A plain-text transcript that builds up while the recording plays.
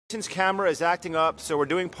Jason's camera is acting up, so we're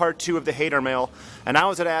doing part 2 of the hater mail, and I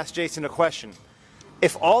was going to ask Jason a question.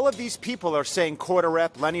 If all of these people are saying quarter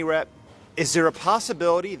rep, Lenny rep, is there a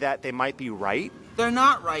possibility that they might be right? They're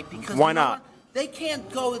not right because why not? They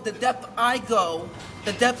can't go the depth I go,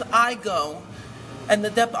 and the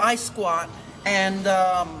depth I squat, and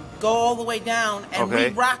go all the way down and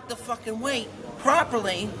re-rack the fucking weight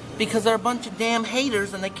properly because they're a bunch of damn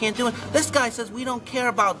haters and they can't do it. This guy says we don't care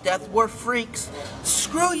about death, we're freaks.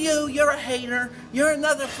 Screw you, you're a hater, you're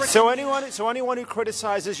another freaking So anyone who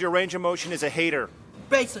criticizes your range of motion is a hater?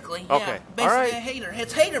 Basically, yeah. Okay. Basically right. A hater.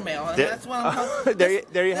 It's hater mail, and that's what I'm talking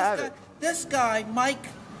There you have it. This guy, Mike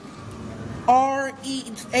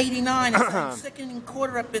RE89, is saying sickening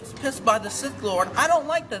quarter rep, it's pissed by the Sith Lord. I don't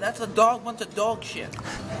like that. That's a bunch of dog shit,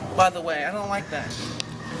 by the way. I don't like that.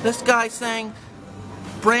 This guy saying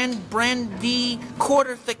brandy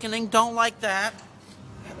quarter thickening, don't like that.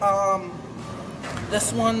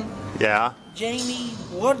 This one, yeah. Jamie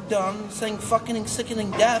Woodun saying fucking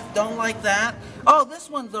sickening death, don't like that. Oh, this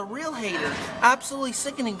one's a real hater. Absolutely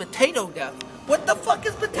sickening potato death. What the fuck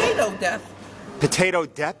is potato death? Potato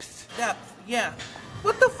depth? Depth, yeah.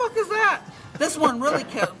 What the fuck is that? This one really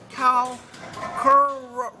Cal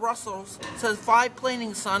Russell says 5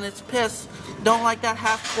 planing son, it's piss. Don't like that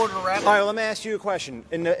half quarter rep. All right, let me ask you a question.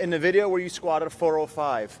 In the video where you squatted a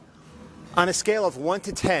 405, on a scale of 1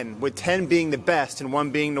 to 10, with 10 being the best and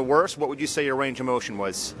 1 being the worst, what would you say your range of motion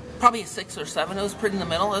was? Probably a 6 or 7. It was pretty in the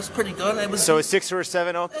middle. It was pretty good. It was so a 6 or a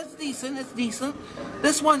 7? Okay. It's decent. It's decent.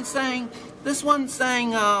 This one's saying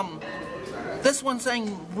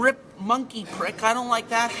rip monkey prick. I don't like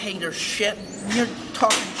that hater shit. You're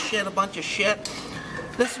talking shit, a bunch of shit.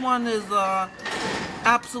 This one is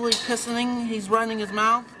absolutely pissing. He's running his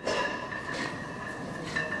mouth.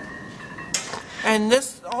 And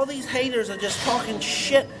all these haters are just talking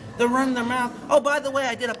shit. They're running their mouth. Oh, by the way,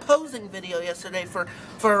 I did a posing video yesterday for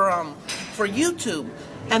YouTube,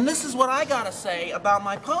 and this is what I gotta say about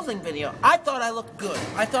my posing video. I thought I looked good.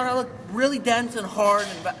 I thought I looked really dense and hard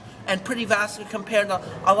and pretty vascular compared to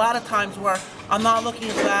a lot of times where I'm not looking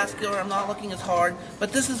as vascular, I'm not looking as hard.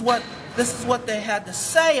 But this is what they had to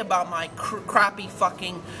say about my crappy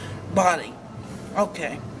fucking body.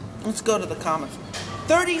 Okay, let's go to the comments.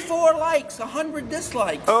 34 likes, 100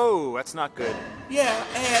 dislikes. Oh, that's not good. Yeah,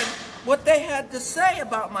 and what they had to say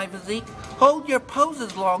about my physique, hold your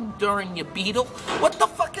poses long during your beetle. What the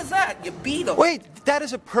fuck is that, you beetle? Wait, that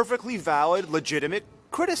is a perfectly valid, legitimate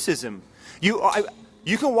criticism. You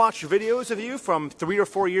can watch videos of you from 3 or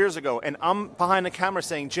 4 years ago, and I'm behind the camera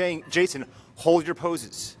saying, Jason, hold your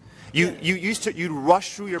poses. You'd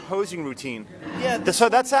rush through your posing routine. Yeah. So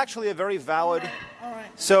that's actually a very valid. All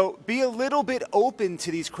right. So be a little bit open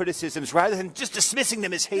to these criticisms rather than just dismissing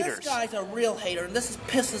them as haters. This guy's a real hater, and this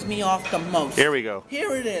pisses me off the most. Here we go.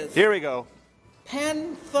 Here it is. Here we go.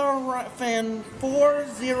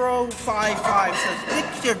 Pantherfan4055 says,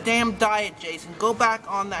 fix your damn diet, Jason. Go back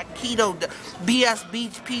on that keto BS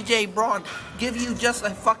Beach PJ Braun. Give you just a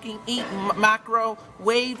fucking eat macro,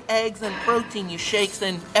 wave eggs and protein you shakes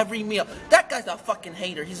in every meal. That guy's a fucking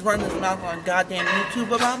hater. He's running his mouth on goddamn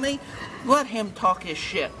YouTube about me. Let him talk his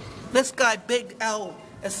shit. This guy, Big L,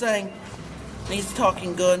 is saying, he's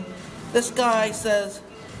talking good. This guy says,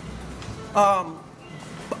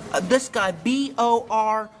 this guy,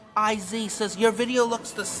 B-O-R-I-Z, says, your video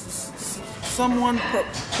looks to someone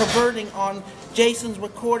perverting on Jason's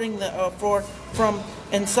recording from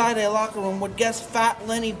inside a locker room. Would guess fat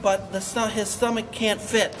Lenny, but his stomach can't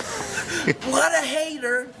fit. What a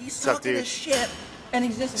hater. He's talking his shit. And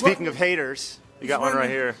he's just Speaking of haters, you got one right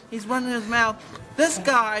here. He's running his mouth. This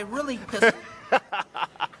guy really pisses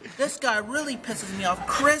This guy really pisses me off.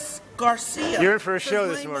 Chris Garcia. You're in for a show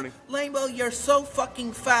this morning. Lambo, you're so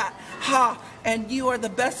fucking fat. Ha! And you are the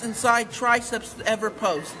best inside triceps to ever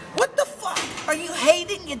post. What the fuck? Are you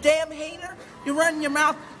hating, you damn hater? You're running your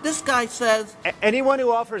mouth. This guy says... Anyone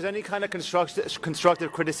who offers any kind of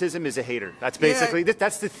constructive criticism is a hater. That's basically,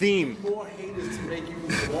 that's the theme. More haters to make you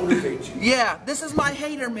motivate you. Yeah, this is my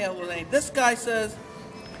hater mail name. This guy says...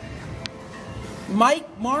 Mark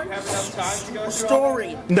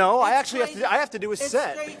Story. No, I have to do a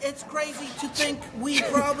set. It's crazy to think we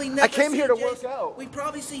probably never. I came here to work out. We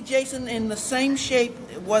probably see Jason in the same shape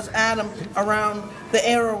was Adam around the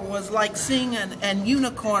era was like seeing an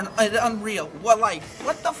unicorn at Unreal. What life?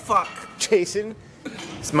 What the fuck? Jason,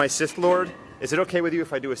 it's my Sith Lord. Is it okay with you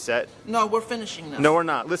if I do a set? No, we're finishing now. No, we're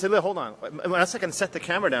not. Listen, hold on. Unless I can set the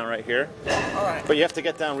camera down right here. All right. But you have to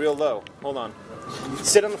get down real low. Hold on.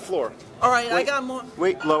 Sit on the floor. All right, I got more.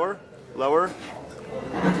 Wait, lower, lower,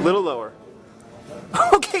 little lower.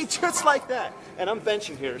 Okay, just like that. and I'm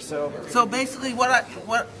benching here, so. So basically,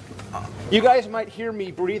 You guys might hear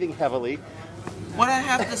me breathing heavily. what I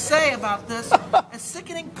have to say about this is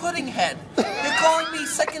sickening pudding head. You're calling me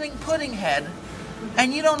sickening pudding head,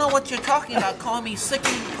 and you don't know what you're talking about calling me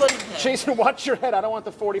sickening pudding head. Jason, watch your head. I don't want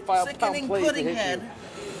the 45-pound Sickening plate pudding to hit head, you.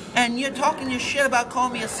 and you're talking your shit about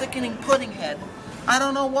calling me a sickening pudding head. I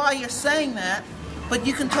don't know why you're saying that, but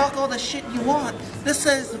you can talk all the shit you want. This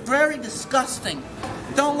is very disgusting.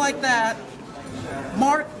 Don't like that.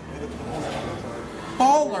 Mark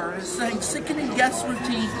Baller is saying sickening guest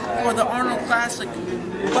routine for the Arnold Classic,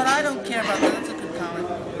 but I don't care about that. That's a good comment.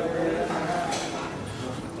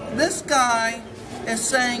 This guy is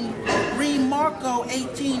saying Remarco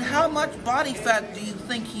 18. How much body fat do you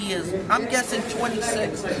think he is? I'm guessing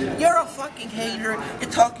 26. You're a fucking hater.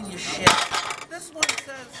 You're talking your shit. This one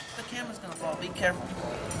says the camera's gonna fall. Be careful.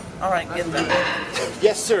 All right, get that.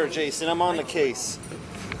 Yes, sir, Jason. I'm on the case.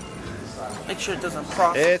 Make sure it doesn't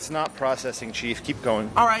process. It's not processing, Chief. Keep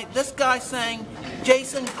going. All right, this guy saying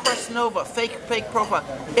Jason Cresnova, fake profile.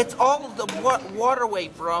 It's all of the water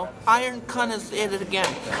weight, bro. Iron Cunt is it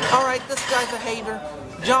again. All right, this guy's a hater.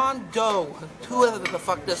 John Doe, whoever the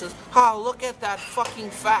fuck this is. Oh, look at that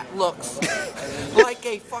fucking fat looks. Like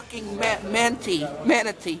a fucking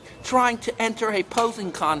manatee trying to enter a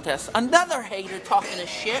posing contest. Another hater talking his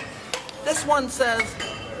shit. This one says,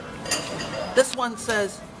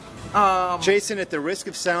 Jason, at the risk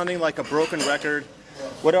of sounding like a broken record,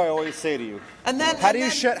 what do I always say to you? and then How do you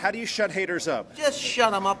shut haters up? just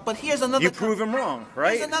shut them up. But here's another. You prove them wrong,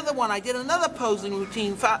 right? Here's another one. I did another posing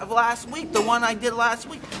routine last week. The one I did last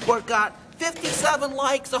week, where it got 57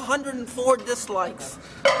 likes, 104 dislikes.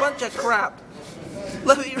 Bunch of crap.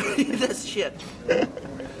 Let me read this shit.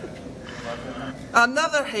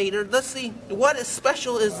 Another hater. Let's see. What is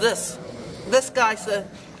special is this? This guy said,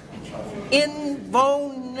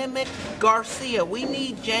 Invonimic Garcia. We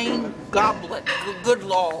need Jane Goblet. Good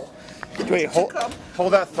lol. Wait,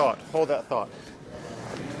 hold that thought. Hold that thought.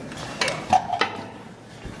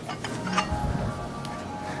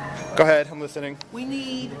 Go ahead, I'm listening. We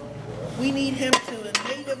need him to a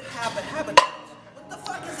native habitat. What the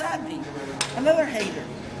fuck does that mean? Another hater.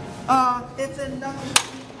 It's another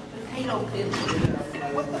potato pin.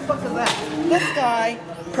 What the fuck is that? This guy,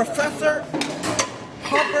 Professor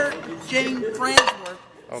Hubbard Jane Fransworth,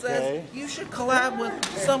 says you should collab with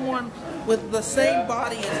someone with the same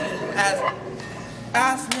body as you,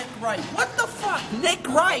 as Nick Wright. What the fuck? Nick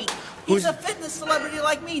Wright? He's a fitness celebrity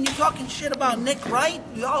like me, and you're talking shit about Nick Wright?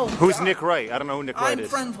 Oh, Who's God. Nick Wright? I don't know who Nick Wright is. I'm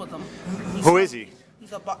friends with him. Who is he?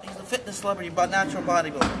 He's a fitness celebrity, but natural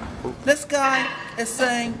bodybuilder. This guy is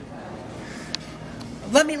saying,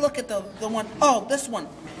 let me look at the one. Oh, this one.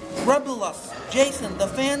 Rebulus, Jason,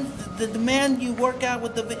 the demand you work out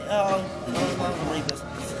with the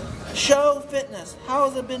Show Fitness. How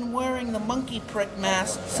has it been wearing the monkey prick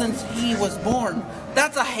mask since he was born?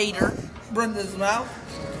 That's a hater. Brenda's mouth.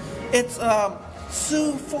 It's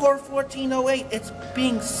Sue 41408. It's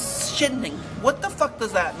being shitting. What the fuck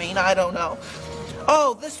does that mean? I don't know.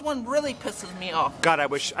 Oh, this one really pisses me off. God, I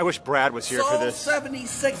wish Brad was here for this.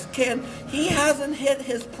 76 kid, he hasn't hit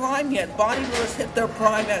his prime yet. Bodybuilders hit their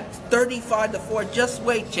prime at 35 to 4. Just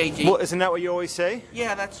wait, JG. Well, isn't that what you always say?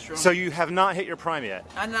 Yeah, that's true. So you have not hit your prime yet.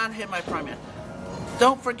 I've not hit my prime yet.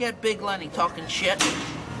 Don't forget Big Lenny talking shit.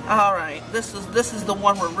 All right, this is the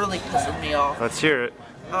one where really pisses me off. Let's hear it.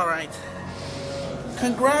 All right.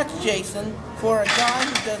 Congrats, Jason, for a guy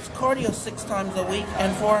who does cardio 6 times a week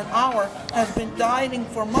and for an hour has been dieting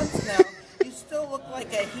for months now. You still look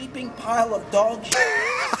like a heaping pile of dog shit.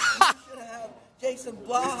 You should have Jason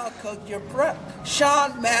Blaha coach your prep.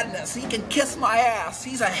 Sean Madness, he can kiss my ass.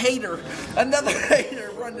 He's a hater. Another hater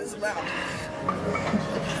run his mouth.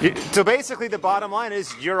 So basically, the bottom line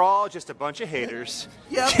is you're all just a bunch of haters.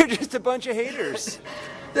 Yep. You're just a bunch of haters.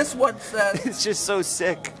 This one says... It's just so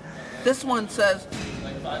sick. This one says,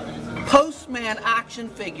 Postman action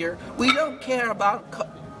figure. We don't care about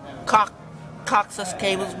Coxus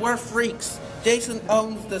cables. We're freaks. Jason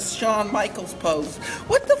owns the Shawn Michaels pose.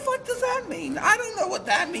 What the fuck does that mean? I don't know what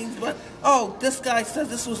that means, but... Oh, this guy says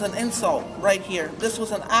this was an insult right here. This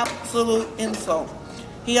was an absolute insult.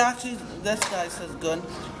 He actually... This guy says good.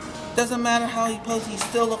 Doesn't matter how he poses, he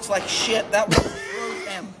still looks like shit. That was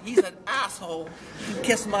him. He's an asshole. You can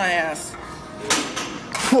kiss my ass.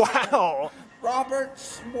 Wow. Robert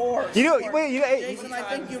Swartz. You know, wait, Jason, I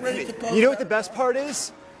think you're ready to pose. You know what the best part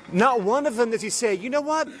is? Not one of them does he say, you know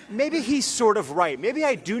what, maybe he's sort of right. Maybe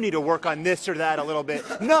I do need to work on this or that a little bit.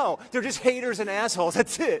 No, they're just haters and assholes.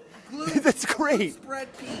 That's it. That's great. Spread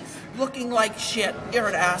peace. Looking like shit. You're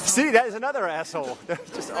an asshole. See, that is another asshole. They're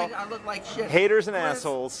just all I look like shit. haters and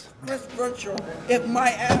assholes. Chris Virtual. If my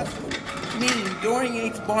ass mean during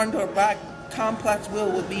H barn door back, complex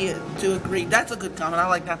will would be to agree. That's a good comment. I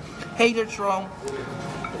like that. Hater troll.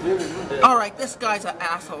 All right, this guy's an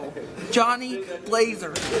asshole. Johnny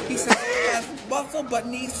Blazer. He says he has muscle but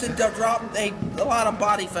needs to drop a lot of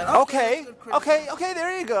body fat. Okay,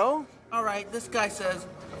 there you go. All right, this guy says,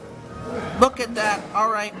 look at that. All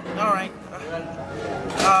right.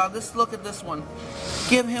 Let's look at this one.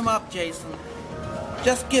 Give him up, Jason.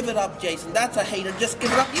 Just give it up, Jason. That's a hater. Just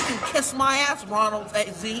give it up. You can kiss my ass, Ronald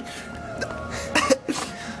Z.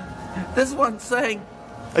 This one's saying...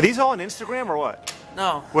 Are these all on Instagram or what?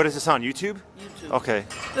 No. What is this on, YouTube? YouTube. Okay.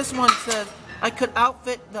 This one says, I could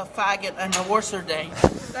outfit the faggot and the worser day.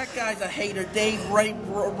 That guy's a hater. Dave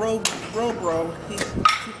Robro.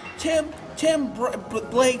 Tim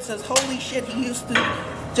Blade says, holy shit, he used to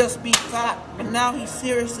just be fat, but now he's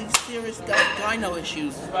serious got gyno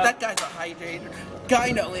issues. That guy's a hater.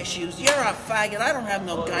 Gyno issues. You're a faggot. I don't have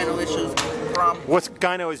no gyno issues. What's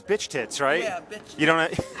gyno is bitch tits, right? Yeah, bitch tits. You don't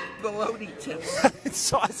have... Baloney tits.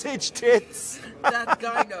 Sausage tits. That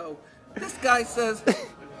gyno. This guy says...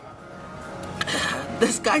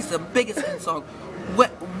 This guy's the biggest insult.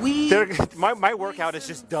 My workout is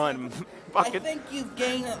just done. I think you've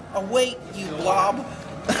gained a weight, you blob.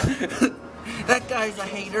 That guy's a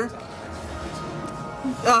hater.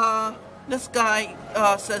 This guy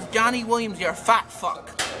says, Johnny Williams, you're a fat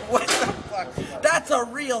fuck. What the fuck? That's a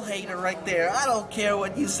real hater right there. I don't care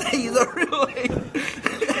what you say, he's a real hater.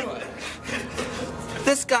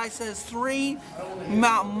 This guy says,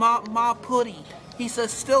 ma putty. He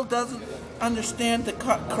says, still doesn't understand the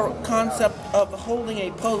concept of holding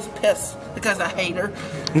a posed piss because a hater.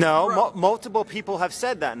 No, multiple people have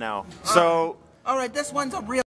said that now. So. All right, this one's a real